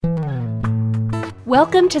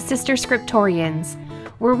Welcome to Sister Scriptorians,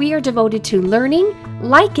 where we are devoted to learning,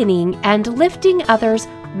 likening, and lifting others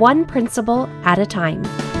one principle at a time.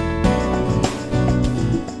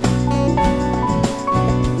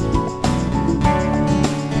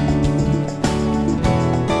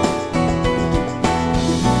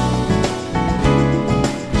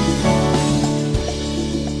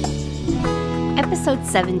 Episode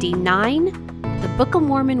 79, The Book of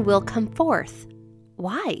Mormon Will Come Forth.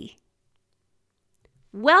 Why?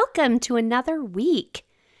 Welcome to another week.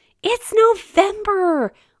 It's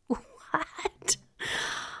November. What?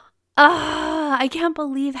 I can't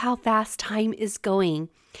believe how fast time is going.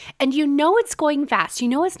 And you know it's going fast. You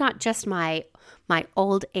know it's not just my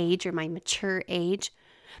old age or my mature age.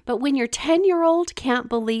 But when your 10-year-old can't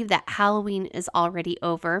believe that Halloween is already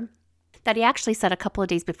over, that he actually said a couple of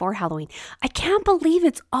days before Halloween, I can't believe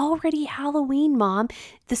it's already Halloween, Mom.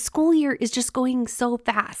 The school year is just going so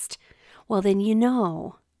fast. Well, then you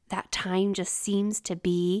know that time just seems to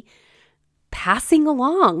be passing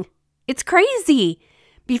along. It's crazy.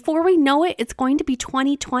 Before we know it, it's going to be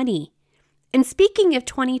 2020. And speaking of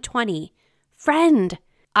 2020, friend,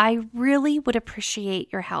 I really would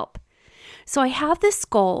appreciate your help. So I have this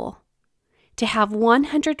goal to have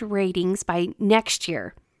 100 ratings by next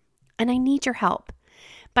year, and I need your help.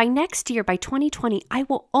 By next year, by 2020, I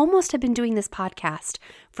will almost have been doing this podcast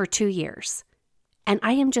for 2 years. And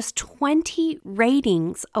I am just 20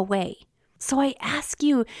 ratings away. So I ask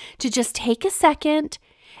you to just take a second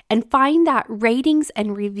and find that ratings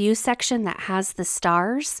and review section that has the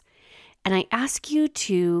stars. And I ask you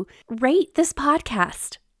to rate this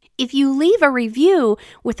podcast. If you leave a review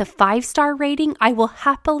with a 5-star rating, I will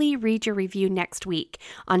happily read your review next week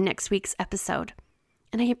on next week's episode.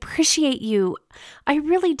 And I appreciate you. I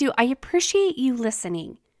really do. I appreciate you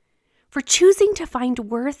listening, for choosing to find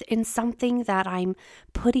worth in something that I'm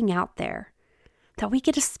putting out there, that we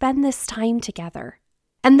get to spend this time together.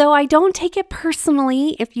 And though I don't take it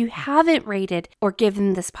personally if you haven't rated or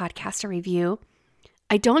given this podcast a review,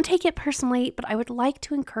 I don't take it personally, but I would like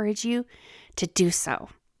to encourage you to do so.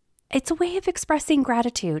 It's a way of expressing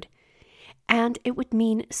gratitude, and it would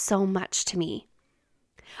mean so much to me.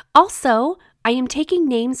 Also, I am taking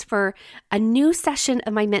names for a new session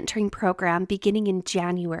of my mentoring program beginning in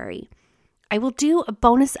January. I will do a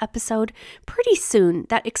bonus episode pretty soon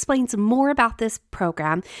that explains more about this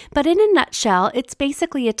program, but in a nutshell, it's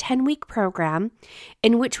basically a 10-week program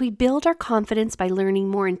in which we build our confidence by learning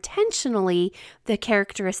more intentionally the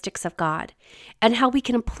characteristics of God and how we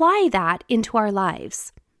can apply that into our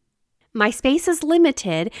lives. My space is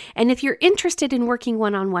limited, and if you're interested in working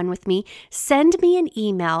one-on-one with me, send me an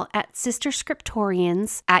email at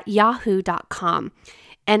sisterscriptorians@yahoo.com,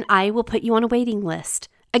 and I will put you on a waiting list.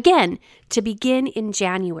 Again, to begin in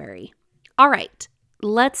January. All right,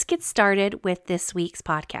 let's get started with this week's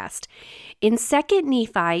podcast. In 2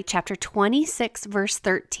 Nephi chapter 26, verse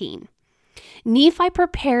 13, Nephi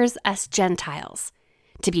prepares us Gentiles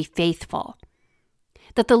to be faithful,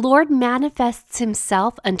 that the Lord manifests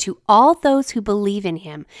himself unto all those who believe in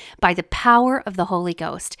him by the power of the Holy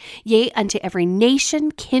Ghost, yea, unto every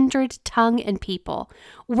nation, kindred, tongue, and people,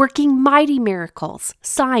 working mighty miracles,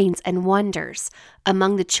 signs, and wonders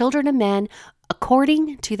among the children of men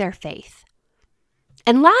according to their faith.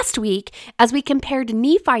 And last week, as we compared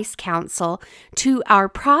Nephi's counsel to our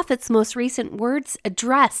prophet's most recent words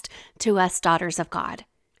addressed to us daughters of God,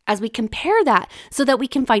 as we compare that so that we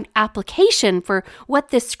can find application for what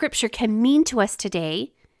this scripture can mean to us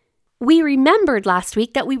today, we remembered last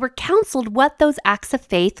week that we were counseled what those acts of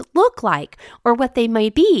faith look like or what they may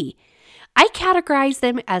be. I categorize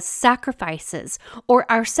them as sacrifices, or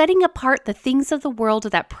our setting apart the things of the world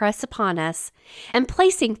that press upon us and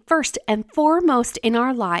placing first and foremost in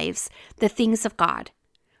our lives the things of God,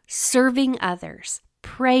 serving others,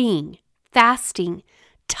 praying, fasting,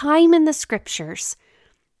 time in the scriptures,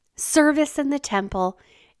 service in the temple,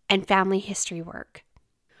 and family history work.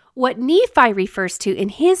 What Nephi refers to in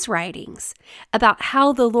his writings about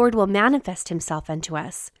how the Lord will manifest himself unto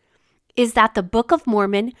us is that the Book of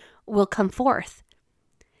Mormon will come forth.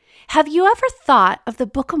 Have you ever thought of the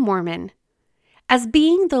Book of Mormon as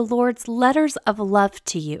being the Lord's letters of love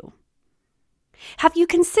to you? Have you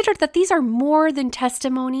considered that these are more than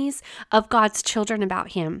testimonies of God's children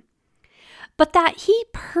about him, but that he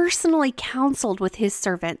personally counseled with his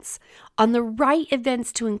servants on the right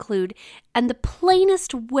events to include and the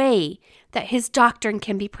plainest way that his doctrine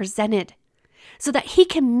can be presented so that he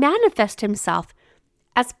can manifest himself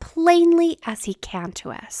as plainly as he can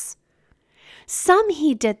to us? Some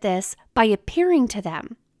he did this by appearing to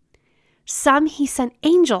them. Some he sent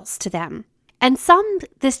angels to them. And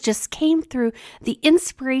this just came through the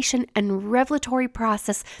inspiration and revelatory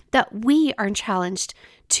process that we are challenged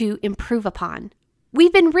to improve upon.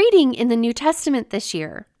 We've been reading in the New Testament this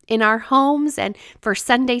year, in our homes and for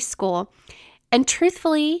Sunday school. And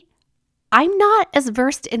truthfully, I'm not as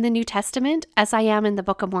versed in the New Testament as I am in the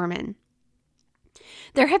Book of Mormon.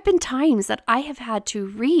 There have been times that I have had to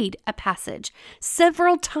read a passage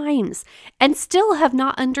several times and still have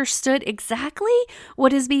not understood exactly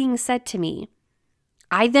what is being said to me.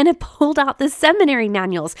 I then have pulled out the seminary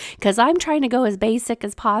manuals because I'm trying to go as basic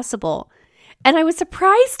as possible. And I was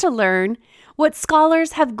surprised to learn what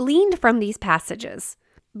scholars have gleaned from these passages.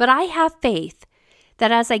 But I have faith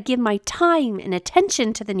that as I give my time and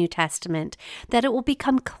attention to the New Testament, that it will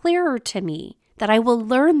become clearer to me, that I will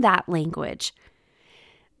learn that language.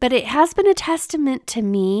 But it has been a testament to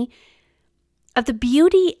me of the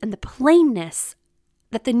beauty and the plainness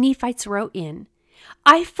that the Nephites wrote in.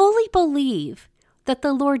 I fully believe that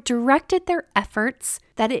the Lord directed their efforts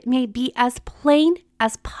that it may be as plain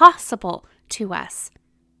as possible to us.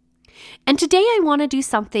 And today I want to do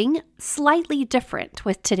something slightly different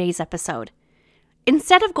with today's episode.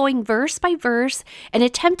 Instead of going verse by verse and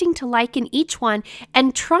attempting to liken each one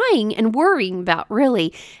and trying and worrying about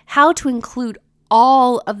really how to include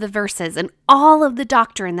all of the verses and all of the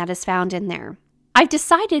doctrine that is found in there, I've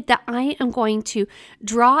decided that I am going to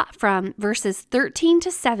draw from verses 13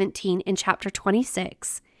 to 17 in chapter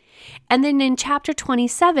 26. And then in chapter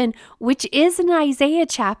 27, which is an Isaiah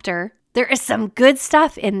chapter, there is some good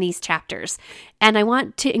stuff in these chapters. And I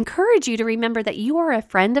want to encourage you to remember that you are a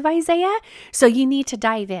friend of Isaiah, so you need to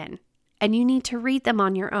dive in and you need to read them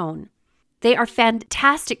on your own. They are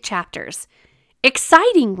fantastic chapters.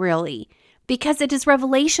 Exciting, really. Because it is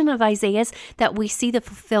revelation of Isaiah's that we see the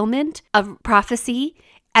fulfillment of prophecy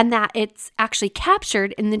and that it's actually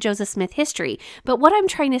captured in the Joseph Smith history. But what I'm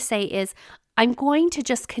trying to say is I'm going to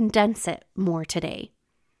just condense it more today.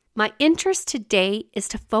 My interest today is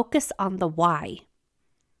to focus on the why.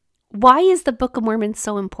 Why is the Book of Mormon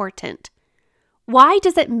so important? Why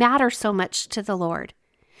does it matter so much to the Lord?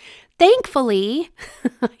 Thankfully,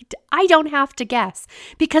 I don't have to guess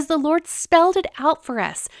because the Lord spelled it out for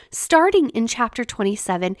us, starting in chapter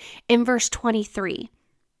 27 in verse 23.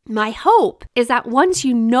 My hope is that once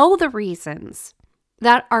you know the reasons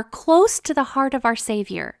that are close to the heart of our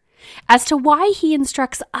Savior as to why he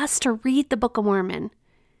instructs us to read the Book of Mormon,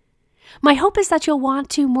 my hope is that you'll want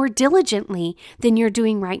to more diligently than you're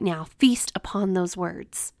doing right now feast upon those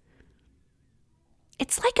words.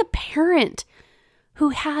 It's like a parent who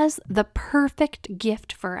has the perfect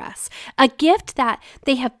gift for us, a gift that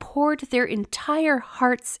they have poured their entire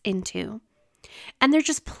hearts into. And they're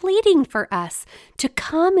just pleading for us to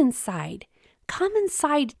come inside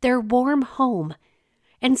their warm home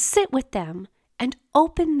and sit with them and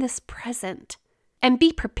open this present and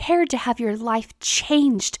be prepared to have your life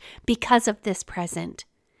changed because of this present.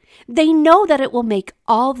 They know that it will make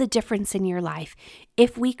all the difference in your life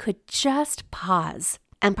if we could just pause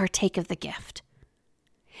and partake of the gift.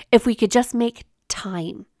 If we could just make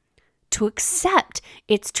time to accept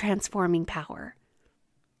its transforming power.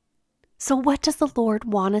 So what does the Lord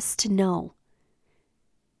want us to know?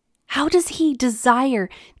 How does he desire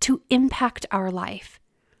to impact our life?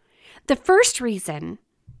 The first reason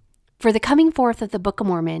for the coming forth of the Book of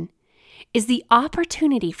Mormon is the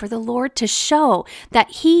opportunity for the Lord to show that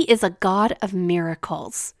he is a God of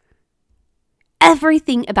miracles.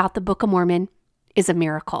 Everything about the Book of Mormon is a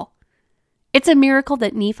miracle. It's a miracle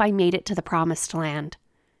that Nephi made it to the promised land.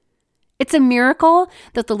 It's a miracle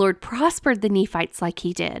that the Lord prospered the Nephites like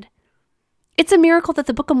he did. It's a miracle that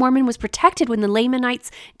the Book of Mormon was protected when the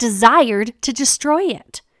Lamanites desired to destroy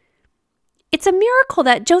it. It's a miracle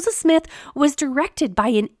that Joseph Smith was directed by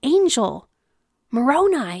an angel,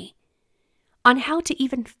 Moroni, on how to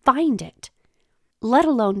even find it, let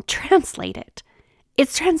alone translate it.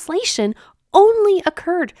 Its translation only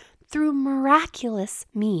occurred through miraculous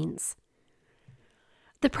means.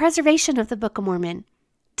 The preservation of the Book of Mormon,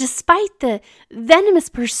 despite the venomous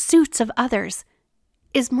pursuits of others,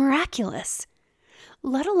 is miraculous,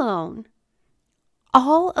 let alone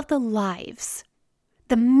all of the lives,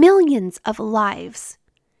 the millions of lives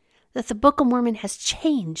that the Book of Mormon has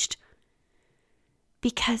changed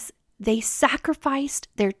because they sacrificed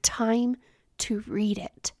their time to read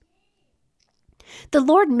it. The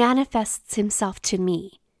Lord manifests himself to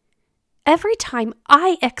me every time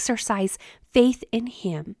I exercise faith in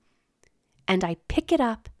him and I pick it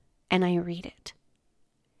up and I read it.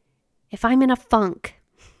 If I'm in a funk,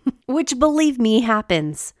 which believe me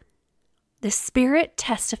happens, the Spirit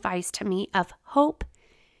testifies to me of hope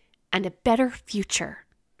and a better future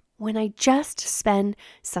when I just spend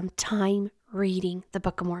some time reading the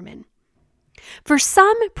Book of Mormon. For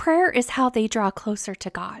some, prayer is how they draw closer to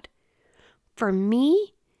God. For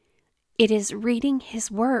me, it is reading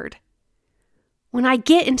His Word. When I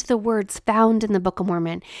get into the words found in the Book of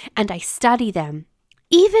Mormon and I study them,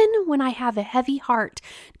 even when I have a heavy heart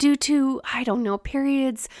due to,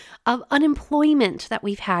 periods of unemployment that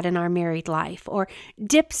we've had in our married life, or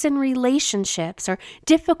dips in relationships, or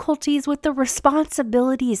difficulties with the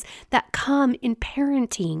responsibilities that come in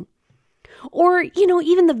parenting, or,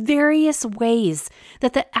 even the various ways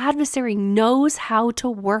that the adversary knows how to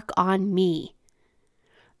work on me,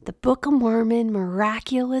 the Book of Mormon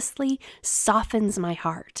miraculously softens my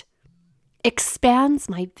heart, expands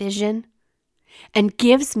my vision, and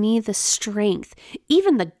gives me the strength,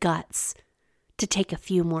 even the guts, to take a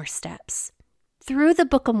few more steps. Through the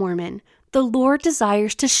Book of Mormon, the Lord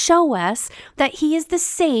desires to show us that He is the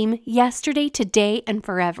same yesterday, today, and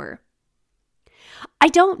forever. I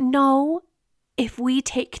don't know if we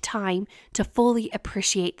take time to fully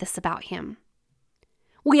appreciate this about Him.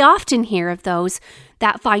 We often hear of those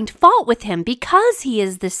that find fault with Him because He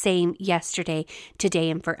is the same yesterday, today,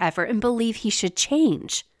 and forever, and believe He should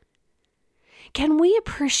change. Can we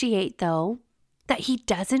appreciate, though, that He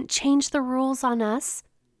doesn't change the rules on us?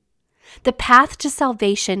 The path to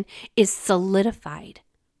salvation is solidified.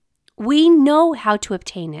 We know how to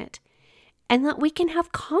obtain it, and that we can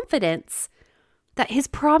have confidence that His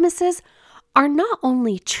promises are not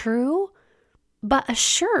only true, but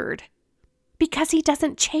assured, because He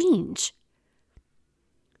doesn't change.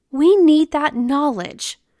 We need that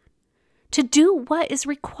knowledge to do what is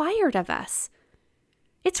required of us.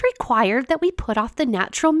 It's required that we put off the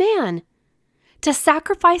natural man, to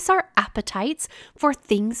sacrifice our appetites for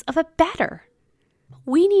things of a better.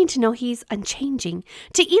 We need to know He's unchanging,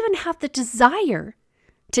 to even have the desire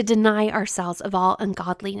to deny ourselves of all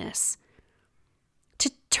ungodliness,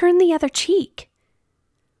 to turn the other cheek,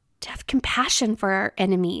 to have compassion for our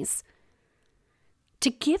enemies,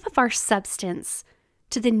 to give of our substance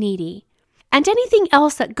to the needy, and anything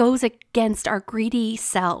else that goes against our greedy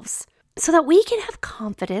selves, so that we can have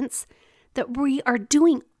confidence that we are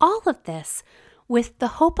doing all of this with the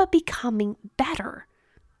hope of becoming better,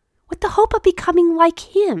 with the hope of becoming like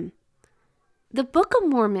Him. The Book of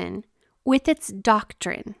Mormon, with its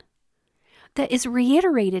doctrine that is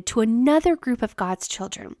reiterated to another group of God's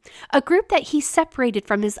children, a group that He separated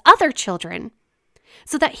from His other children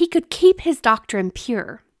so that He could keep His doctrine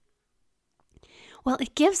pure. Well,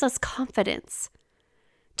 it gives us confidence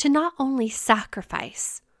to not only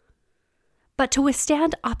sacrifice, but to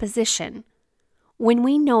withstand opposition when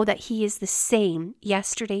we know that He is the same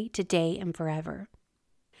yesterday, today, and forever.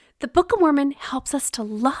 The Book of Mormon helps us to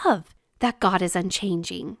love that God is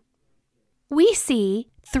unchanging. We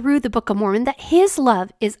see through the Book of Mormon that His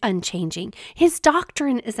love is unchanging. His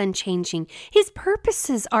doctrine is unchanging. His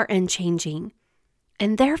purposes are unchanging.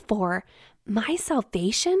 And therefore, my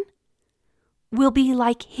salvation will be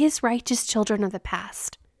like His righteous children of the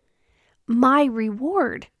past. My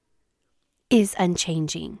reward is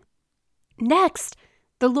unchanging. Next,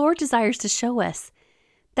 the Lord desires to show us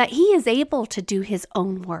that He is able to do His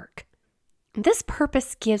own work. This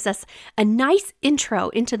purpose gives us a nice intro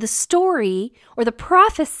into the story or the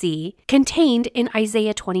prophecy contained in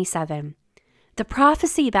Isaiah 27, the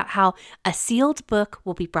prophecy about how a sealed book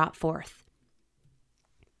will be brought forth.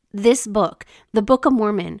 This book, the Book of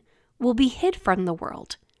Mormon, will be hid from the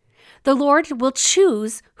world. The Lord will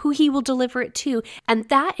choose who He will deliver it to, and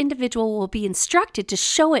that individual will be instructed to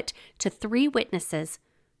show it to 3 witnesses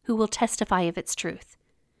who will testify of its truth.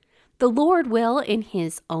 The Lord will, in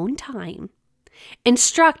His own time,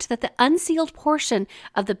 instruct that the unsealed portion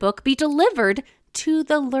of the book be delivered to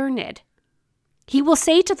the learned. He will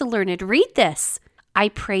say to the learned, "Read this, I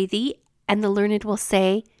pray thee," and the learned will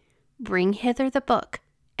say, "Bring hither the book,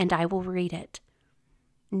 and I will read it."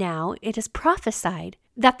 Now it is prophesied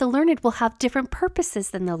that the learned will have different purposes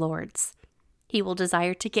than the Lord's. He will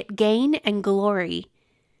desire to get gain and glory.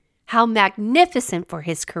 How magnificent for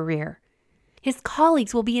his career! His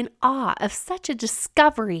colleagues will be in awe of such a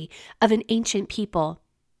discovery of an ancient people.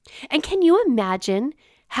 And can you imagine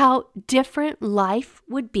how different life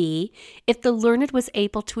would be if the learned was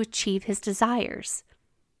able to achieve his desires?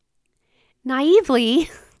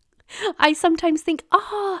 Naively, I sometimes think,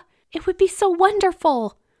 it would be so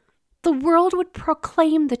wonderful. The world would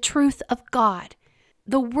proclaim the truth of God.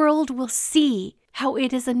 The world will see how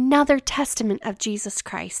it is another testament of Jesus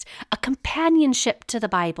Christ, a companionship to the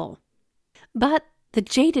Bible. But the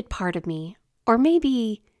jaded part of me, or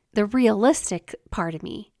maybe the realistic part of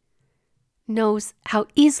me, knows how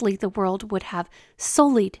easily the world would have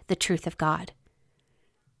sullied the truth of God,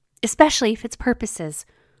 especially if its purposes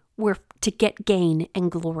were to get gain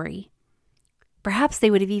and glory. Perhaps they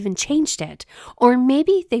would have even changed it, or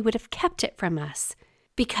maybe they would have kept it from us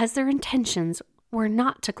because their intentions were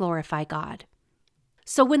not to glorify God.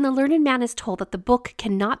 So when the learned man is told that the book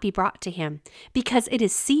cannot be brought to him because it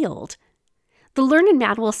is sealed, the learned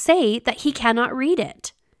man will say that he cannot read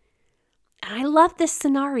it. And I love this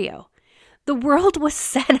scenario. The world was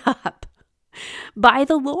set up by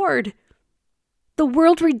the Lord. The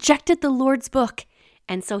world rejected the Lord's book,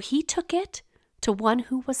 and so he took it to one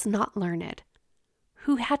who was not learned,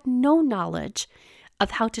 who had no knowledge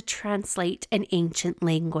of how to translate an ancient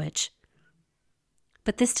language.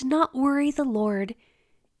 But this did not worry the Lord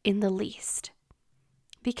in the least,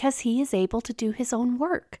 because he is able to do his own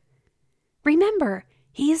work. Remember,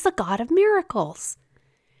 he is the God of miracles,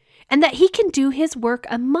 and that he can do his work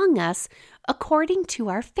among us according to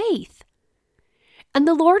our faith. And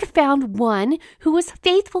the Lord found one who was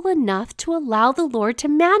faithful enough to allow the Lord to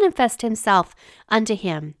manifest himself unto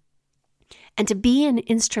him and to be an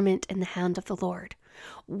instrument in the hand of the Lord.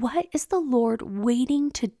 What is the Lord waiting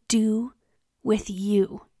to do with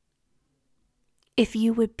you if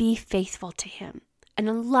you would be faithful to him and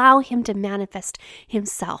allow him to manifest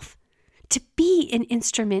himself, to be an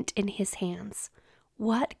instrument in his hands?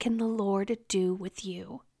 What can the Lord do with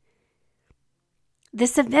you?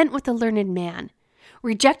 This event with the learned man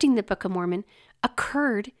rejecting the Book of Mormon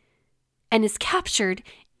occurred and is captured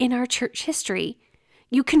in our church history.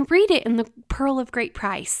 You can read it in the Pearl of Great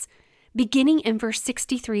Price, beginning in verse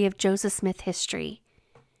 63 of Joseph Smith history.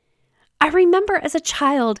 I remember as a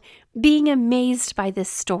child being amazed by this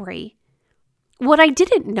story. What I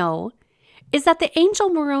didn't know is that the angel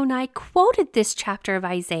Moroni quoted this chapter of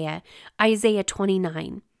Isaiah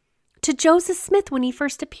 29, to Joseph Smith when he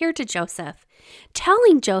first appeared to Joseph,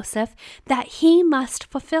 telling Joseph that he must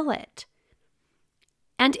fulfill it.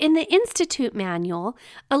 And in the Institute Manual,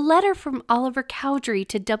 a letter from Oliver Cowdery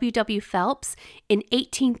to W.W. Phelps in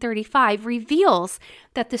 1835 reveals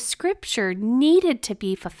that the scripture needed to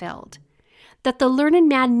be fulfilled, that the learned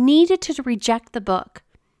man needed to reject the book.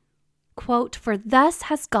 Quote, "For thus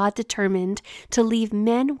has God determined to leave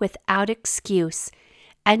men without excuse,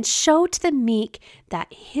 and show to the meek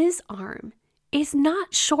that his arm is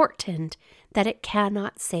not shortened, that it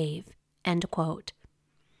cannot save." End quote.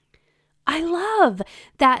 I love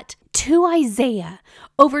that to Isaiah,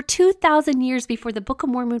 over 2,000 years before the Book of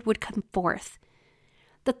Mormon would come forth,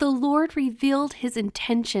 that the Lord revealed his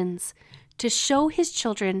intentions to show his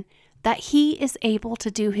children that he is able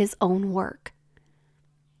to do his own work.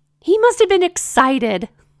 He must have been excited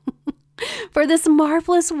for this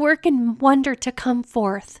marvelous work and wonder to come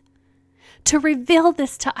forth, to reveal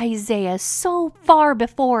this to Isaiah so far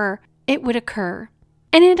before it would occur.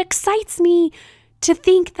 And it excites me to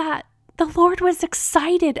think that the Lord was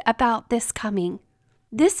excited about this coming.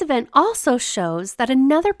 This event also shows that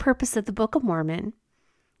another purpose of the Book of Mormon,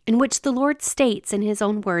 in which the Lord states in his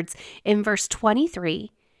own words in verse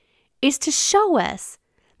 23, is to show us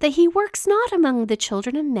that he works not among the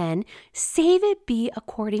children of men, save it be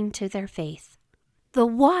according to their faith. The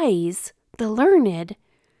wise, the learned,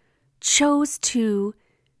 chose to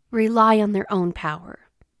rely on their own power,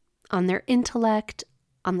 on their intellect,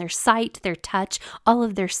 on their sight, their touch, all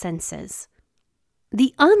of their senses.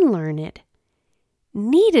 The unlearned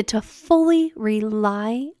needed to fully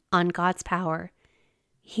rely on God's power.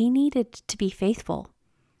 He needed to be faithful.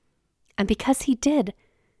 And because he did,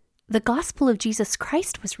 the gospel of Jesus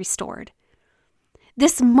Christ was restored.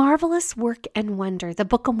 This marvelous work and wonder, the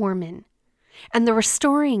Book of Mormon, and the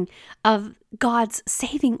restoring of God's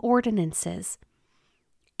saving ordinances,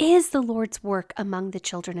 is the Lord's work among the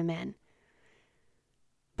children of men.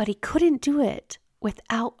 But he couldn't do it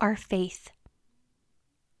without our faith.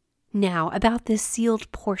 Now, about this sealed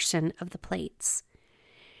portion of the plates.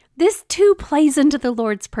 This too plays into the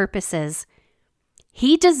Lord's purposes.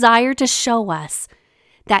 He desired to show us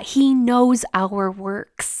that he knows our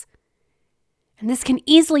works. And this can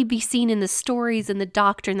easily be seen in the stories and the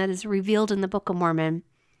doctrine that is revealed in the Book of Mormon.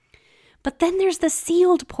 But then there's the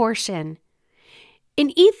sealed portion.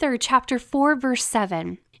 In Ether chapter 4, verse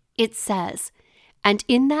 7, it says, "And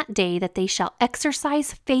in that day that they shall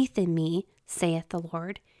exercise faith in me, saith the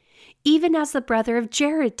Lord, even as the brother of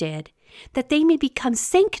Jared did, that they may become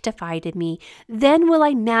sanctified in me, then will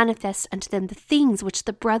I manifest unto them the things which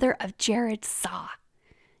the brother of Jared saw,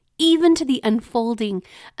 even to the unfolding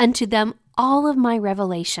unto them all of my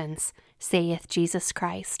revelations, saith Jesus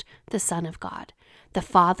Christ, the Son of God, the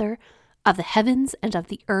Father of the heavens and of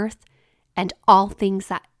the earth, and all things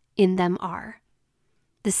that in them are."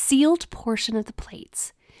 The sealed portion of the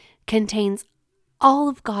plates contains all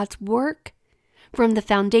of God's work from the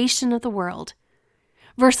foundation of the world,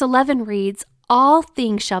 Verse 11 reads, "All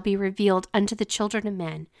things shall be revealed unto the children of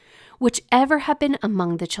men, which ever have been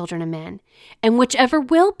among the children of men, and whichever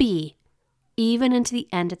will be, even unto the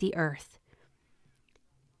end of the earth."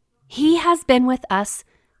 He has been with us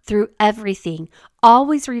through everything,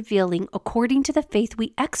 always revealing according to the faith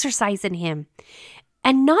we exercise in him.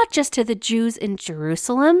 And not just to the Jews in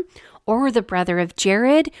Jerusalem, or the brother of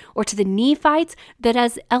Jared, or to the Nephites, but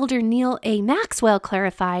as Elder Neil A. Maxwell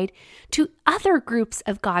clarified, to other groups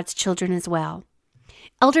of God's children as well.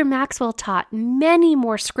 Elder Maxwell taught many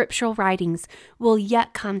more scriptural writings will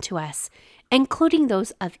yet come to us, including those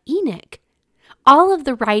of Enoch, all of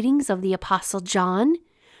the writings of the Apostle John,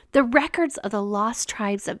 the records of the lost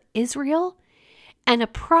tribes of Israel, and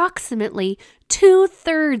approximately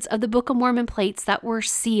 2/3 of the Book of Mormon plates that were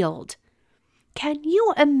sealed. Can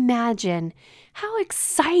you imagine how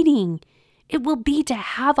exciting it will be to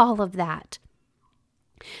have all of that?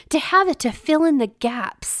 To have it to fill in the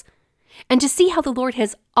gaps and to see how the Lord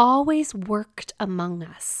has always worked among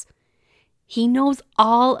us. He knows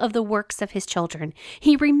all of the works of his children.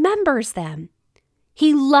 He remembers them.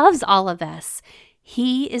 He loves all of us.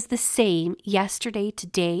 He is the same yesterday,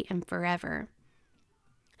 today, and forever.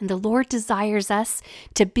 And the Lord desires us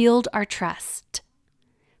to build our trust,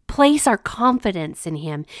 place our confidence in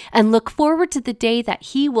him, and look forward to the day that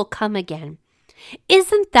he will come again.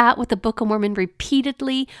 Isn't that what the Book of Mormon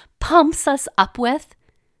repeatedly pumps us up with?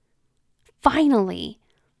 Finally,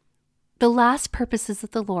 the last purposes of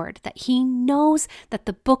the Lord that he knows that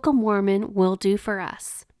the Book of Mormon will do for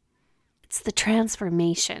us. It's the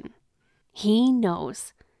transformation. He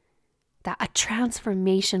knows that a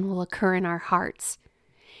transformation will occur in our hearts.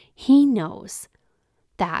 He knows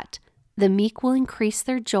that the meek will increase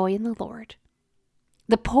their joy in the Lord.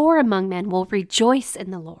 The poor among men will rejoice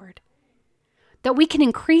in the Lord. That we can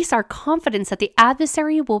increase our confidence that the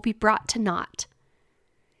adversary will be brought to naught.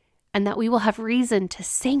 And that we will have reason to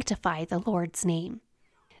sanctify the Lord's name.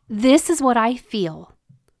 This is what I feel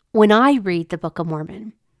when I read the Book of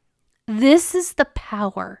Mormon. This is the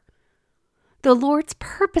power, the Lord's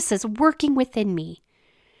purposes working within me,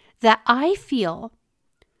 that I feel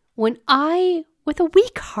when I, with a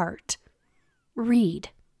weak heart, read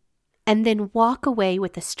and then walk away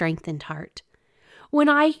with a strengthened heart. When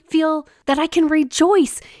I feel that I can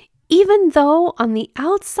rejoice, even though on the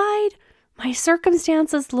outside, my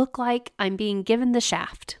circumstances look like I'm being given the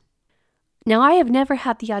shaft. Now, I have never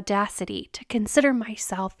had the audacity to consider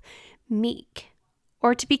myself meek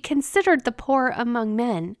or to be considered the poor among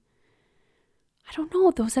men. I don't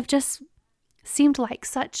know, those have just seemed like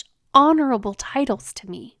such honorable titles to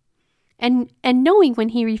me. And knowing when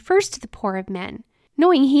he refers to the poor of men,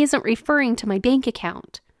 knowing he isn't referring to my bank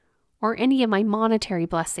account or any of my monetary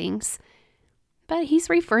blessings, but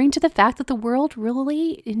he's referring to the fact that the world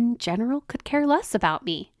really, in general, could care less about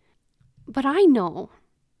me. But I know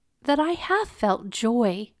that I have felt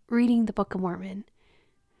joy reading the Book of Mormon.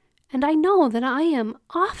 And I know that I am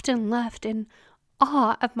often left in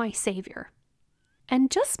awe of my Savior.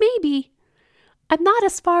 And just maybe, I'm not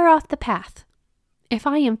as far off the path if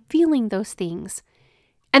I am feeling those things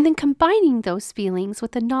and then combining those feelings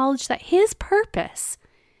with the knowledge that his purpose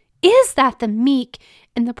is that the meek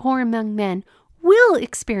and the poor among men will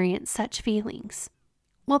experience such feelings.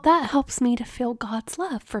 Well, that helps me to feel God's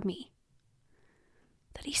love for me,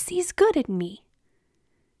 that he sees good in me,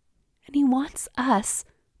 and he wants us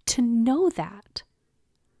to know that.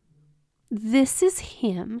 This is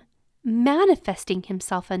him manifesting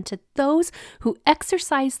himself unto those who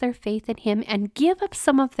exercise their faith in him and give up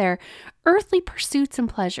some of their earthly pursuits and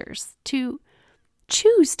pleasures to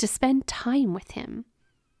choose to spend time with him.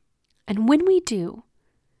 And when we do,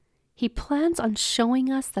 he plans on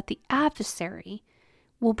showing us that the adversary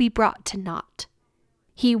will be brought to naught.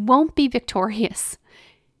 He won't be victorious.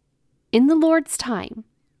 In the Lord's time,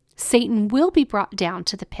 Satan will be brought down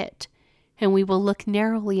to the pit, and we will look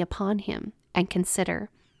narrowly upon him and consider,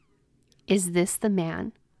 is this the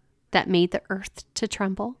man that made the earth to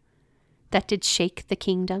tremble, that did shake the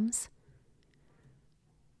kingdoms?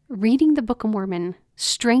 Reading the Book of Mormon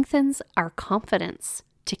strengthens our confidence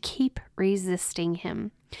to keep resisting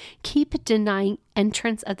him, keep denying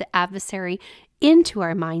entrance of the adversary into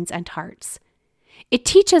our minds and hearts. It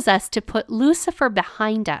teaches us to put Lucifer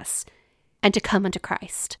behind us and to come unto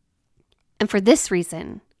Christ. And for this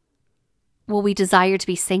reason, will we desire to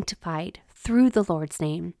be sanctified through the Lord's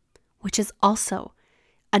name, which is also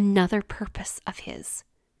another purpose of his.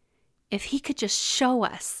 If he could just show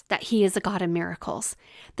us that he is a God of miracles,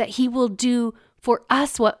 that he will do for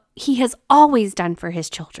us what he has always done for his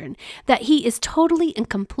children, that he is totally and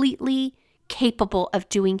completely capable of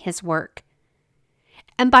doing his work.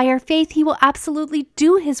 And by our faith, he will absolutely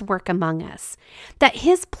do his work among us. That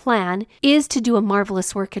his plan is to do a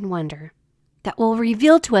marvelous work and wonder that will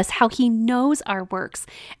reveal to us how he knows our works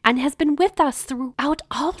and has been with us throughout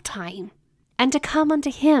all time, and to come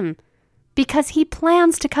unto him because he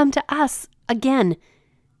plans to come to us again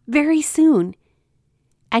very soon.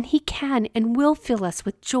 And he can and will fill us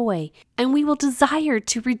with joy, and we will desire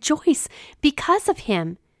to rejoice because of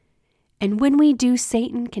him. And when we do,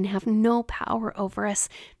 Satan can have no power over us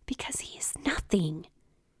because he is nothing.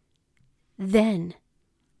 Then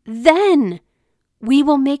we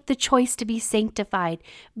will make the choice to be sanctified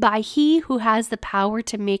by he who has the power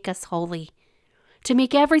to make us holy, to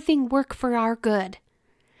make everything work for our good,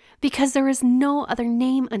 because there is no other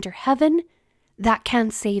name under heaven that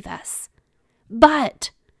can save us.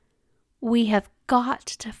 But we have got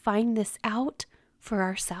to find this out for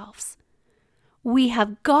ourselves. We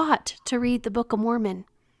have got to read the Book of Mormon,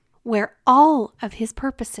 where all of his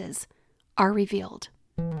purposes are revealed.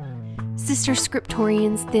 Sister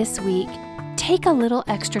Scriptorians, this week, take a little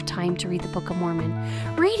extra time to read the Book of Mormon.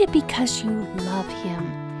 Read it because you love him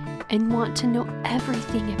and want to know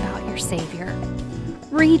everything about your Savior.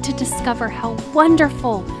 Read to discover how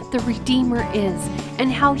wonderful the Redeemer is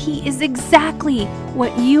and how he is exactly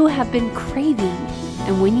what you have been craving.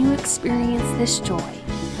 And when you experience this joy,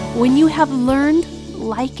 when you have learned,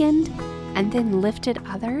 likened, and then lifted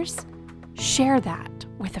others, share that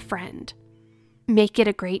with a friend. Make it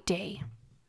a great day.